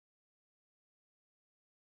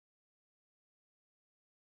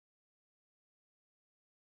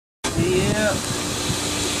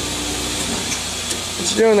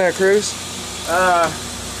What you doing there, Cruz?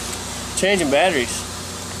 Changing batteries.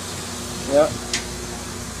 Yep.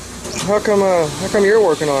 How come you're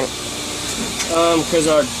working on it? Because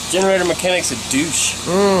our generator mechanic's a douche.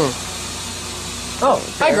 Oh,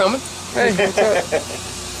 okay. Hi, Grumman. Hey, what's up?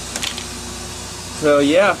 So,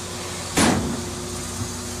 yeah.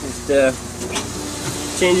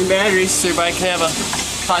 Just, changing batteries so everybody can have a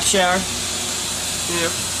hot shower.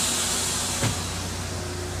 Yep.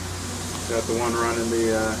 Is that the one running the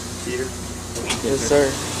heater? Yes, sir.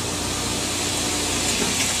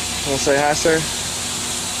 Want to say hi, sir?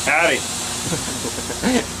 Howdy.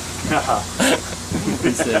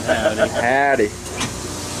 He said howdy. Howdy.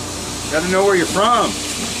 Gotta know where you're from.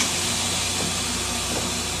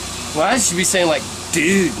 Well, I should be saying like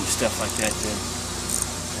dude and stuff like that then.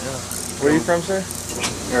 Yeah. Where are you from, sir?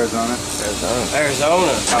 Arizona.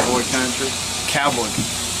 Arizona. Cowboy country. Cowboy.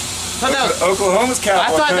 Oklahoma's cowboy country.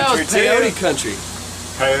 I thought that was peyote country.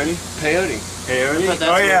 Peyote? Peyote. Peyote?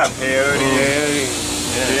 Oh yeah, peyote. Peyote.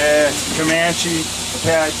 Yeah. Comanche,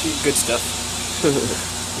 Apache. Good stuff.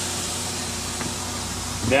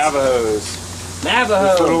 Navajos.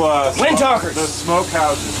 Navajo. Little, Windtalkers. The smoke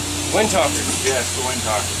houses. Windtalkers. Yes, the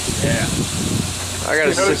windtalkers. Yeah. I got a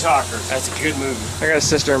sister. Talkers. That's a good movie. I got a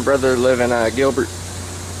sister and brother live in Gilbert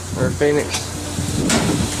or Phoenix.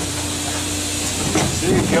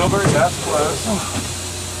 See, Gilbert, that's close.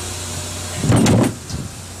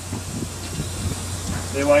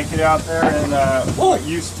 They like it out there in what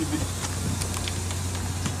used to be.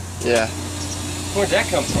 Yeah. Where'd that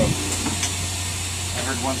come from? I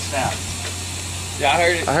heard one snap. Yeah, I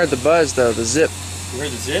heard it. I heard the buzz though, the zip. You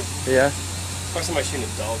heard the zip? Yeah. Or somebody shooting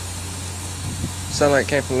a dog. Sounded like it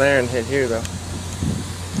came from there and hit here though.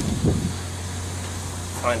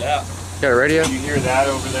 Find out. Got a radio? You hear that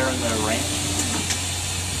over there in the range?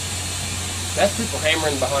 That's people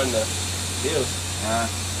hammering behind the deals.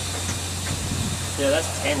 Yeah, that's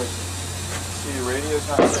hammering. See, the radio's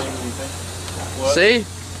not saying anything. What? See?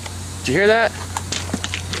 Did you hear that?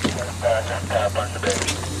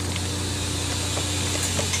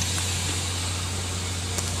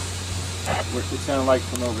 It sounded like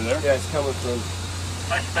from over there. Yeah, it's coming from.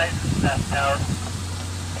 Tower.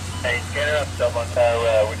 Hey, scanner up, cell phone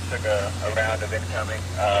tower. We took a round of incoming.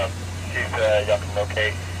 See if y'all can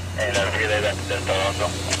locate and relay that to Delta also.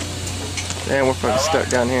 Damn, we're fucking stuck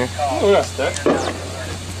down here. Oh, we're not stuck.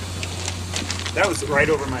 That was right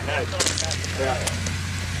over my head. Yeah.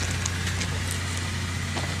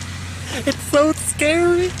 It's so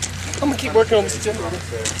scary. I'm gonna keep working on this generator.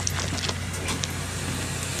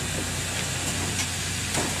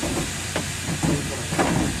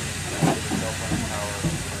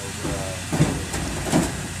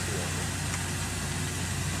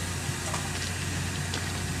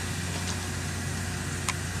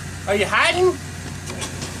 Are you hiding?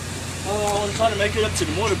 Oh, I'm trying to make it up to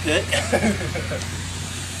the mortar pit.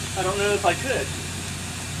 I don't know if I could.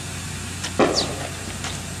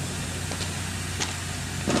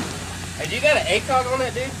 Hey, do you got an ACOG on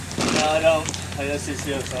that, dude? No, I don't. Hey, that's just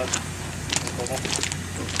the other side.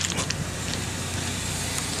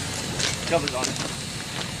 Cover's on it.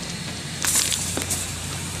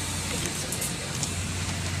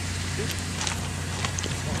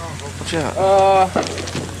 Watch out.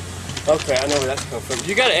 Okay, I know where that's coming from.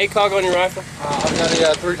 You got an ACOG on your rifle? I've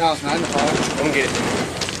got a 3x magnifier. Let me get it.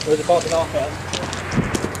 Where's it popping off at?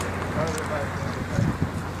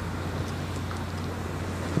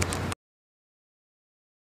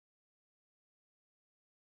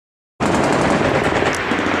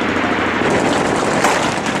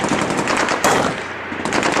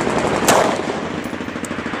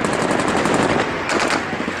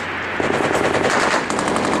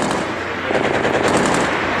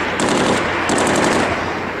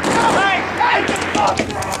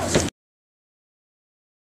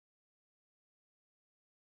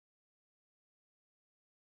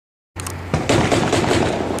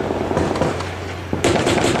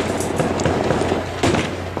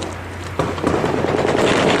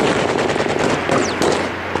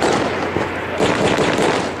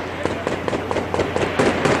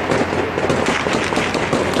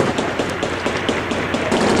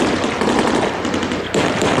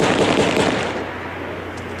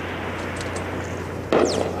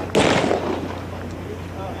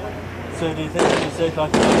 So do you think it'd be safe I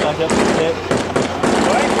can get back up to the pit?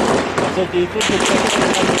 What? I said, do you think it's safe I can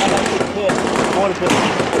get back up to the pit? Water pit.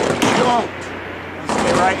 Come on.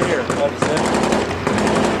 Stay right here. What is that?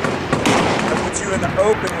 I'll put you in the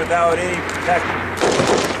open without any protection.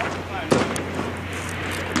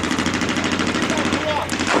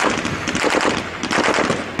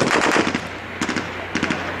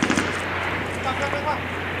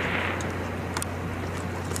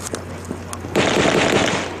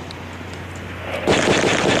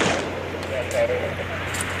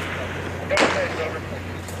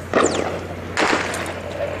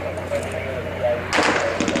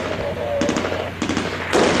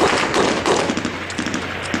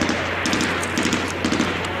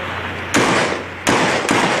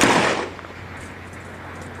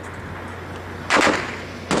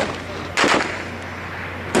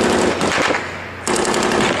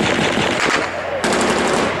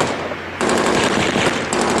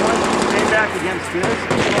 against this.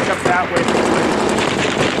 Look up that way.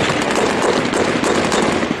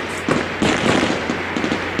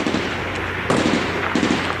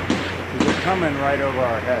 They're coming right over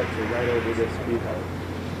our heads. They're right over this speedboat.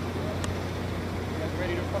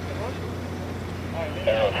 Ready to fucking run?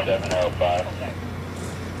 Arrow 705.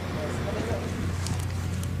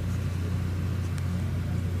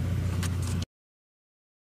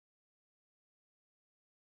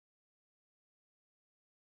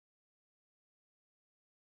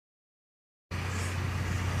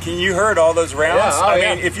 Can you heard all those rounds? Yeah, oh, I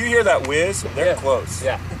yeah. mean, if you hear that whiz, they're Yeah. close.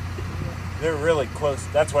 Yeah. They're really close.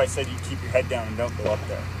 That's why I said you keep your head down and don't go up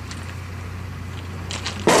there.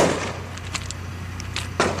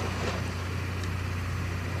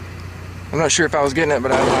 I'm not sure if I was getting it,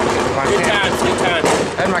 but I had Good times, good times.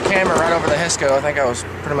 I had my camera right over the Hisco. I think I was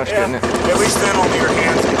pretty much getting it. At least then only your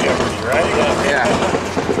hands in jeopardy, right? Yeah.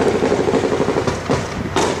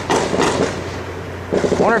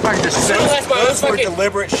 I wonder if I could just sit. That's my own Those were fucking...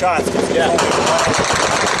 deliberate shots. Yeah.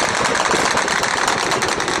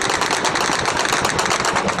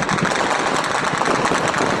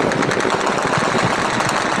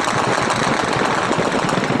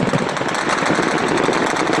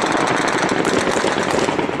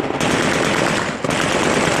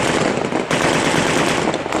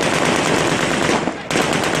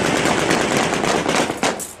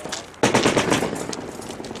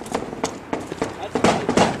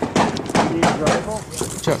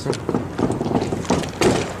 Check, sir.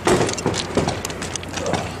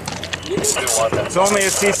 It's only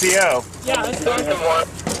a CCO. Yeah, that's fine.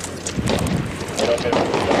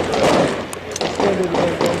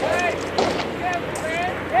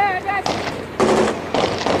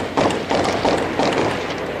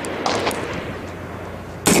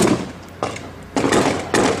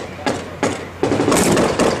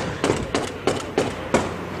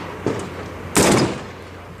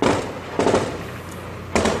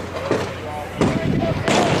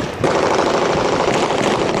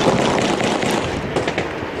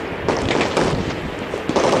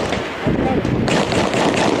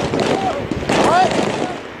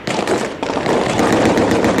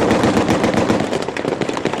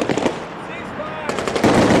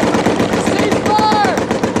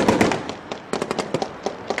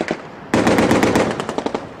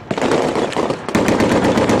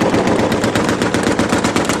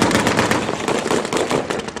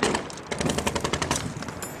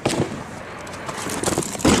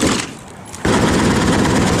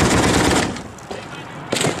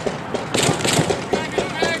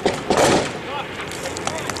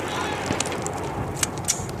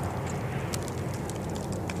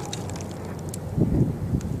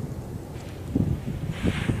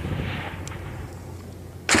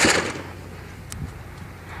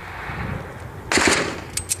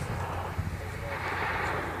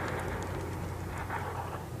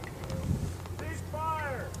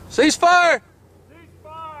 Ceasefire!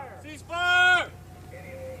 Ceasefire!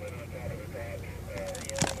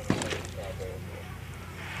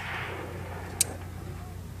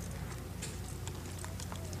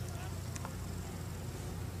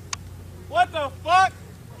 What the fuck?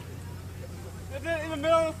 In the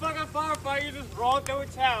middle of the fucking firefight, you just roll through a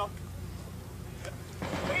towel.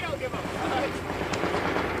 We don't give a fuck.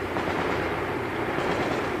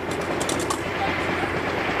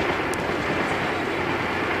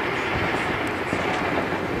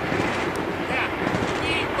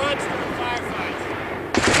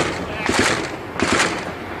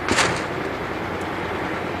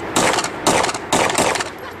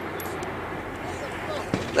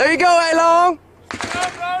 There you go, A-Long!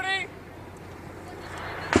 Brody!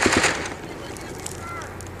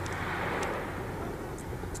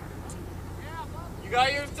 You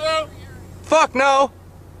got yours too? Fuck no!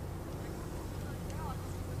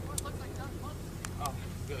 Oh,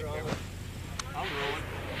 good. I'm rolling.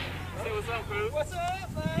 Say what's up, Cruz. What's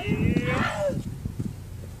up, man? Yeah.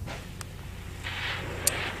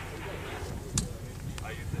 I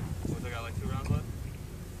used it. What, I got like 2 rounds left?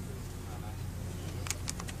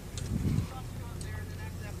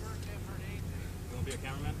 You want to be a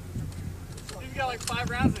cameraman? You've got like 5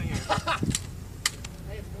 rounds in here.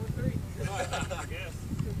 Hey, it's 4-3. Oh, I guess.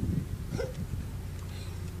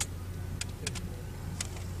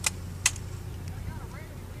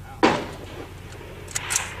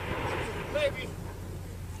 Baby.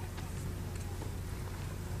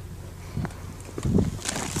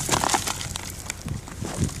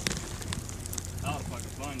 That was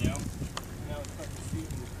fucking fun, yo. That was fucking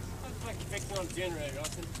shooting. That was fucking fixing on the generator,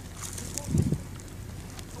 Austin.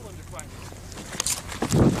 Pull under fire.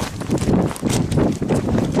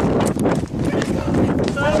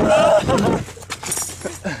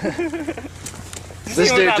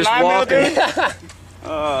 This dude just walking.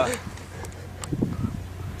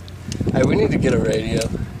 Hey, we need to get a radio.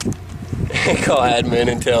 Call admin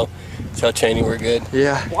and tell Cheney we're good.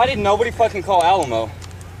 Yeah. Why did nobody fucking call Alamo?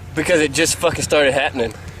 Because it just fucking started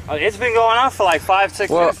happening. It's been going on for like 5-6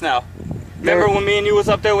 minutes now. Remember when me and you was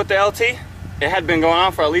up there with the LT? It had been going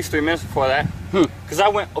on for at least 3 minutes before that. Because I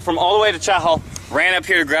went from all the way to Chow Hall, ran up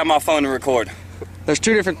here to grab my phone and record. There's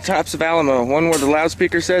two different types of Alamo. One where the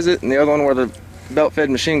loudspeaker says it, and the other one where the belt-fed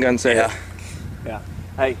machine gun says it. Yeah.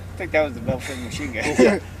 Hey, I think that was the belt-fed machine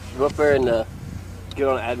gun. go up there and get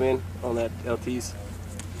on admin on that LT's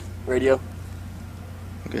radio.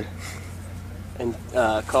 Okay. And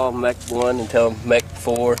call Mech 1 and tell them Mech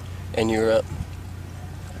 4 and you're up.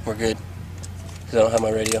 We're good. Because I don't have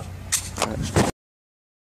my radio.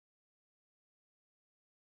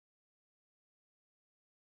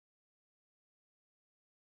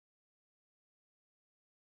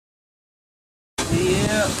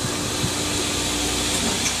 Yeah.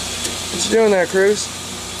 What you doing there, Cruz?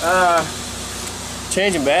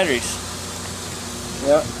 Changing batteries.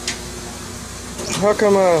 Yep. How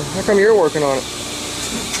come you're working on it?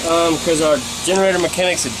 Because our generator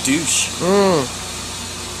mechanic's a douche.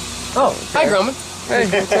 Oh, hi Grumman. Hey,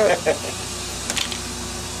 what's up?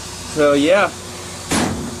 So yeah,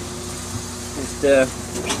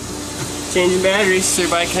 just changing batteries so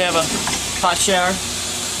everybody can have a hot shower.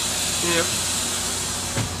 Yeah.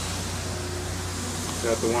 Is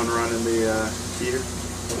that the one running the heater?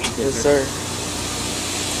 Yes, sir.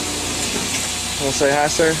 Want to say hi,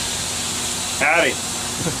 sir? Howdy.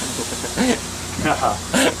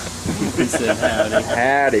 He said howdy.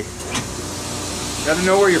 Howdy. Gotta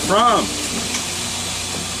know where you're from.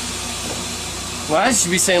 Well, I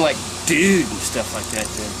should be saying like dude and stuff like that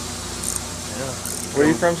then. Where are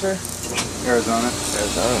you from, sir? Arizona.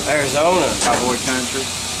 Arizona. Cowboy country.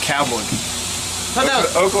 Cowboy.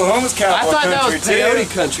 Oklahoma's cowboy I thought that was country peyote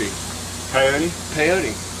too. country. Peyote?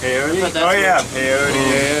 Peyote. Peyote? I thought that's Oh yeah, what- peyote.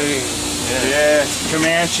 Peyote. Yeah.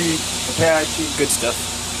 Comanche, Apache, Good stuff.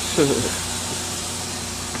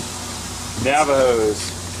 Navajos.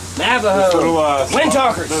 Navajo. Those little, Wind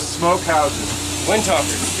talkers. The smoke houses. Wind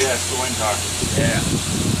talkers. Yes, the wind talkers. Yeah.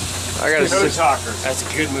 I got a Toe sister. talkers. That's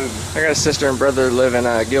a good movie. I got a sister and brother that live in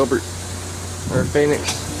Gilbert or Phoenix.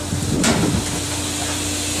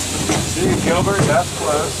 See, Gilbert, that's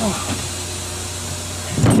close.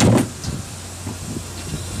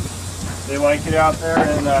 They like it out there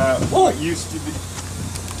in what used to be.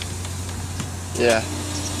 Yeah.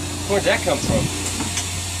 Where'd that come from?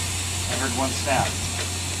 I heard one snap.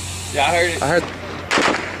 Yeah, I heard it. I heard.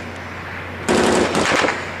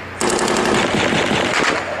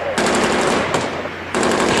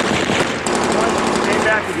 Stay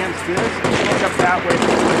back against this. Look up that way.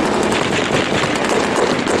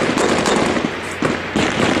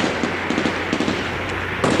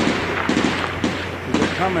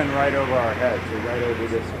 They're coming right over our heads. They're right over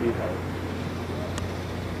this speedboat.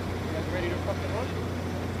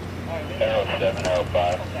 Arrow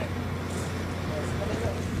 705.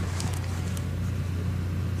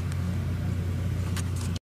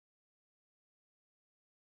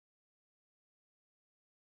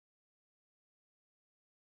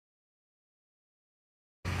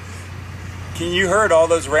 Can you heard all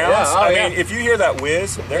those rounds? Yeah, oh, I yeah. mean, if you hear that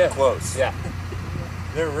whiz, they're close. Yeah.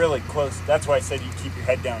 They're really close. That's why I said you keep your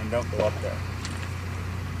head down and don't go up there.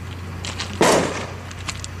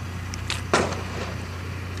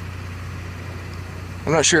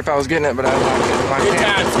 I'm not sure if I was getting it, but I had Good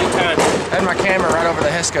times, good times. I had my camera right over the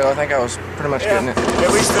Hisco. I think I was pretty much getting it.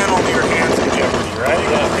 At least then only your hands in jeopardy, right?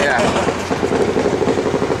 Yeah.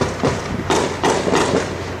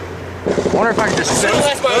 I wonder if I could just sit.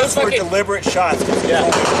 That's my Those were fucking- deliberate shots. Yeah.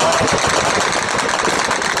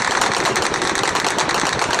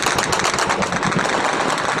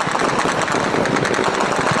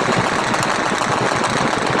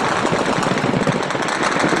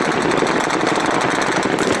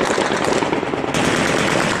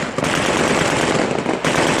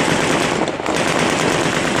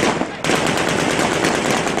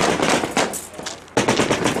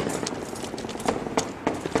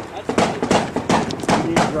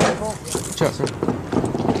 Shut, sir.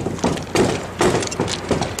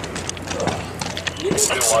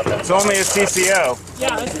 It's only a CCO.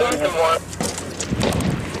 Yeah, that's fine.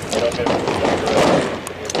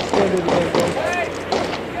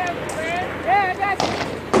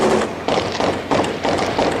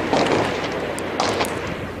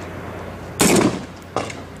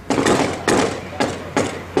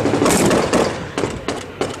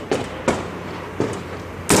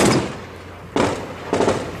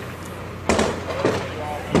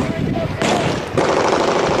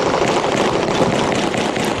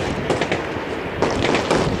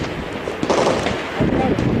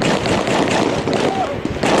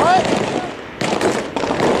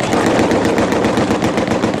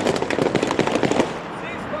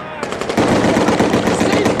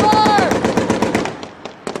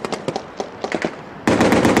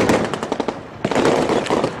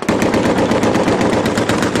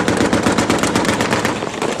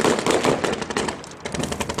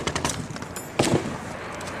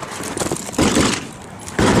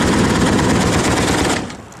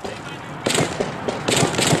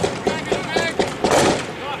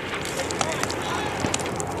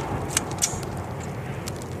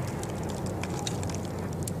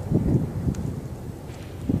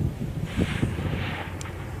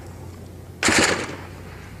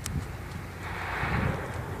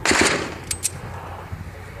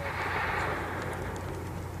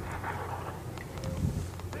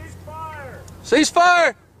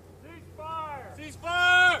 Ceasefire! Ceasefire!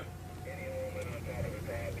 Ceasefire!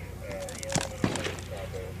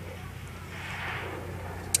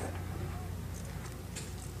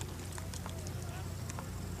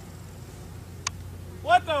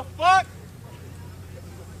 What the fuck?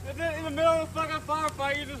 In the middle of a fucking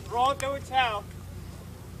firefight, you just roll through a towel.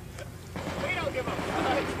 We don't give a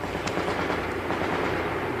fuck.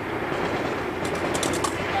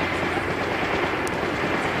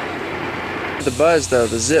 The buzz though,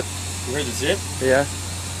 the zip. You heard the zip? Yeah.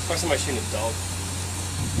 Or somebody shooting a dog.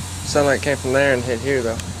 Sounded like it came from there and hit here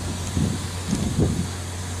though.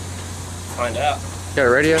 Find out. Got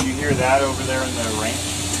a radio? You hear that over there in the rain?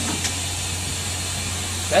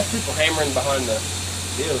 That's people hammering behind the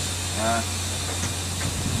deals. Yeah,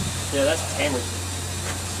 that's hammering.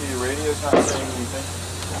 See, the radio's not saying anything.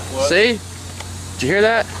 What? See? Did you hear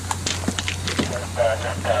that?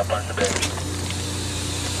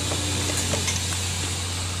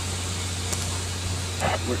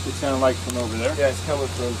 It sounded like from over there. Yeah, it's coming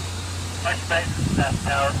from.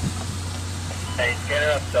 Tower. Hey,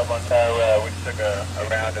 scanner up cell phone tower. We took a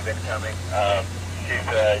round of incoming. See if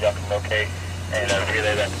y'all can locate and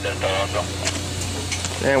relay that to Delta also.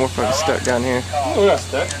 Damn, we're fucking stuck down here. Oh, we're not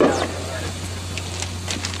stuck.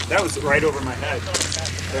 That was right over my head.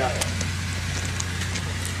 Yeah.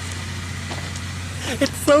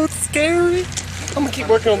 It's so scary. I'm gonna keep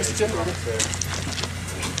working on this generator.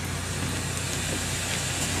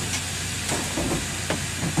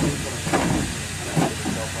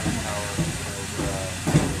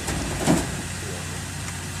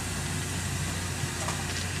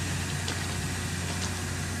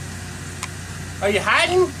 Are you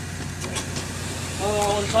hiding?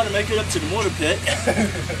 Oh, I'm trying to make it up to the mortar pit.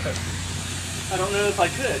 I don't know if I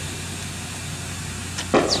could.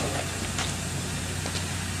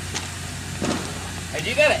 Hey, do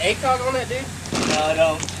you got an ACOG on that, dude? No, I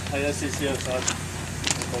don't. Hey, that's just the other side.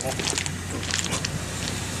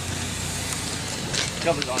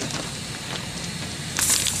 Cover's on it.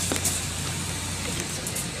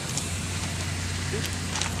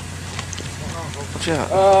 Watch out.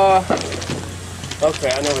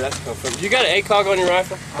 Okay, I know where that's coming from. You got an ACOG on your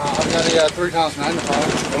rifle? I've got a 3x magnifier.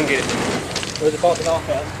 Let me get it. Where's the pocket off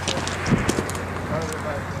at?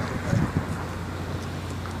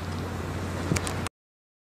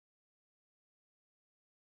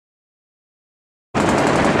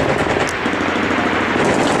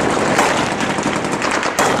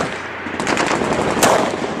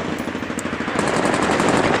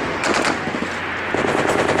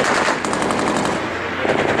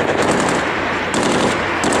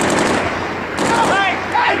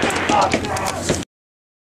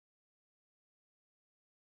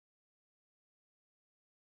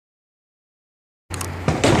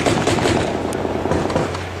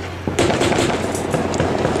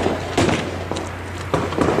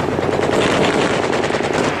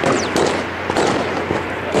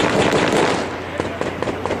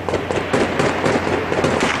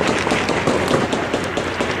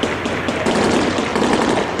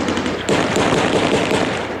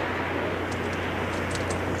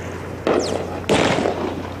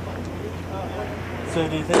 So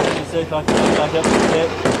do you think it's safe I can get back up to the pit?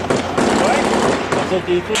 What? I said,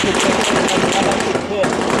 do you think it's safe I can get back up to the pit?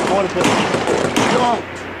 Water pit. Don't.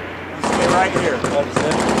 You stay right here. That's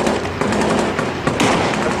it.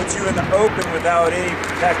 I'll put you in the open without any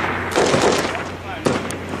protection.